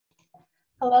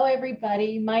Hello,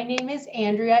 everybody. My name is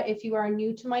Andrea. If you are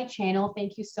new to my channel,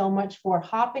 thank you so much for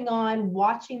hopping on,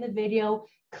 watching the video.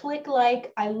 Click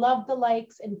like. I love the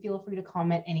likes and feel free to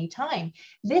comment anytime.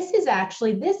 This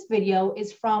video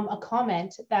is from a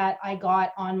comment that I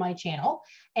got on my channel,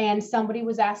 and somebody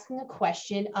was asking a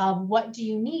question of what do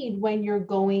you need when you're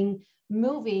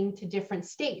moving to different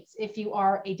states? If you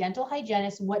are a dental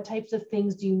hygienist, what types of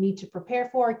things do you need to prepare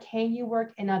for? Can you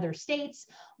work in other states?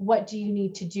 What do you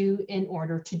need to do in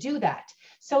order to do that?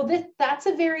 So that's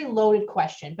a very loaded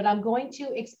question, but I'm going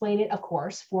to explain it, of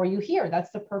course, for you here.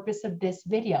 That's the purpose of this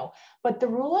video. But the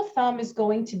rule of thumb is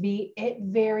going to be, it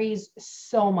varies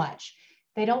so much.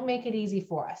 They don't make it easy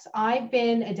for us. I've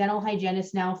been a dental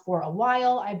hygienist now for a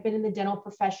while. I've been in the dental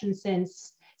profession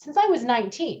since I was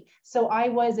 19. So I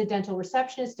was a dental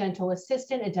receptionist, dental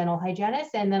assistant, a dental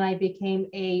hygienist, and then I became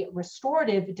a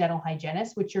restorative dental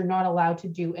hygienist, which you're not allowed to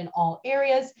do in all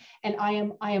areas. And I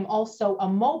am also a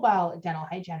mobile dental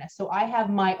hygienist. So I have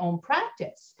my own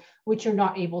practice, which you're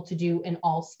not able to do in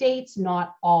all states,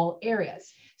 not all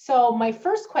areas. So my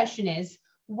first question is,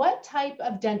 what type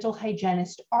of dental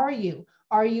hygienist are you?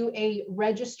 Are you a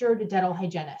registered dental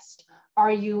hygienist?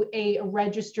 Are you a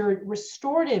registered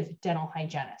restorative dental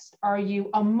hygienist? Are you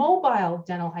a mobile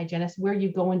dental hygienist where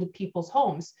you go into people's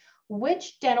homes?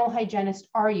 Which dental hygienist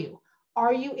are you?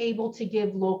 Are you able to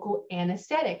give local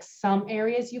anesthetics? Some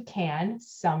areas you can,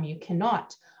 some you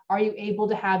cannot. Are you able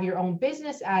to have your own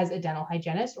business as a dental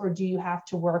hygienist, or do you have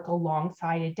to work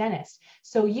alongside a dentist?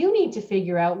 So you need to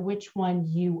figure out which one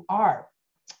you are,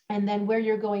 and then where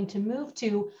you're going to move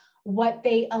to, what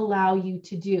they allow you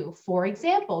to do. For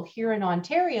example, here in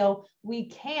Ontario, we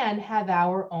can have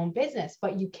our own business,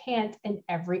 but you can't in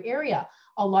every area.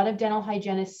 A lot of dental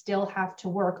hygienists still have to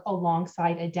work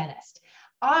alongside a dentist.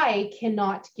 I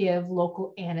cannot give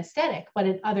local anesthetic, but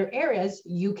in other areas,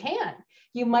 you can.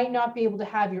 You might not be able to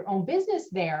have your own business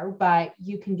there, but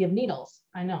you can give needles.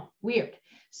 I know, weird.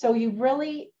 So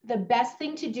the best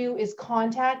thing to do is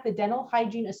contact the Dental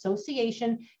Hygiene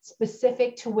Association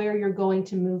specific to where you're going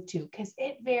to move to, because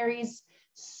it varies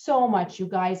so much, you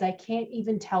guys. I can't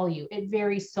even tell you. It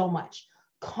varies so much.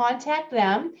 Contact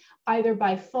them either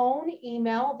by phone,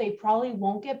 email. They probably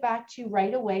won't get back to you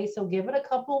right away, so give it a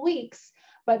couple weeks,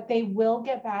 but they will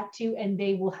get back to you and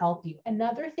they will help you.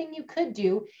 Another thing you could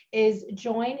do is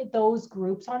join those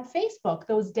groups on Facebook,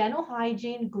 those dental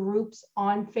hygiene groups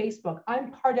on Facebook.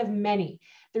 I'm part of many.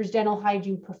 There's Dental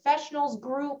Hygiene Professionals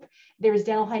Group. There's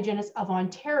Dental Hygienists of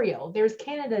Ontario. There's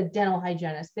Canada Dental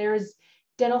Hygienists. There's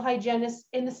dental hygienists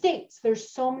in the States.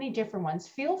 There's so many different ones.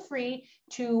 Feel free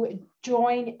to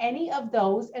join any of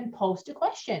those and post a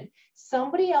question.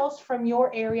 Somebody else from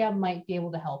your area might be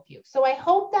able to help you. So I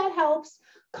hope that helps.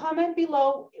 Comment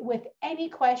below with any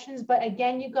questions. But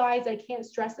again, you guys, I can't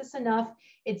stress this enough.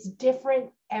 It's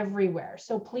different everywhere.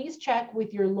 So please check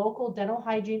with your local dental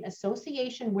hygiene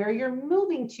association where you're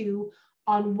moving to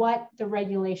on what the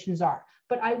regulations are.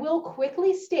 But I will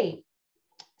quickly state,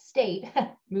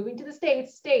 moving to the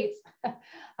states,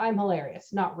 I'm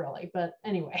hilarious, not really, but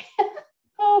anyway.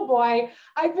 Oh boy,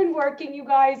 I've been working, you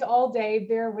guys, all day,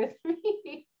 bear with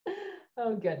me.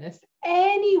 Oh goodness.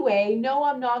 Anyway, no,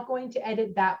 I'm not going to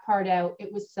edit that part out.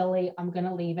 It was silly. I'm going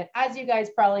to leave it. As you guys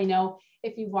probably know,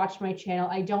 if you've watched my channel,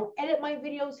 I don't edit my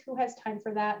videos. Who has time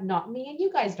for that? Not me, and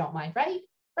you guys don't mind, right?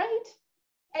 Right?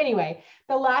 Anyway,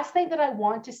 the last thing that I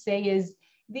want to say is,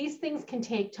 these things can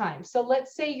take time. So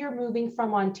let's say you're moving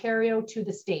from Ontario to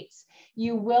the States.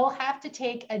 You will have to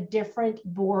take a different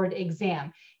board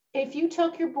exam. If you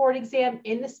took your board exam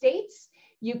in the States,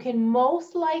 you can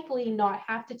most likely not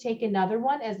have to take another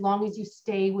one as long as you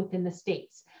stay within the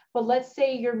States. But let's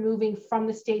say you're moving from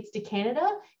the States to Canada,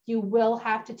 you will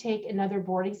have to take another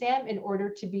board exam in order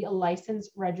to be a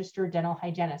licensed registered dental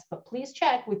hygienist. But please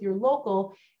check with your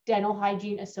local Dental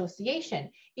Hygiene Association.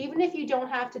 Even if you don't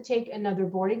have to take another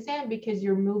board exam because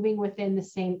you're moving within the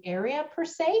same area per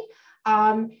se,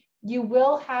 you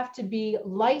will have to be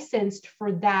licensed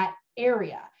for that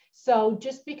area. So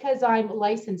just because I'm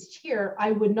licensed here,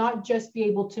 I would not just be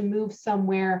able to move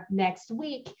somewhere next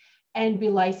week and be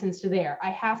licensed there. I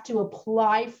have to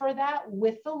apply for that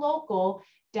with the local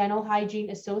Dental Hygiene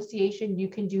Association. You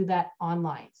can do that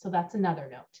online. So that's another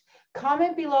note.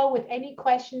 Comment below with any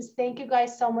questions. Thank you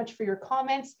guys so much for your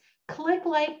comments. Click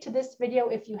like to this video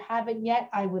if you haven't yet.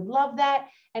 I would love that.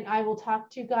 And I will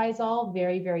talk to you guys all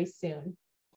very, very soon.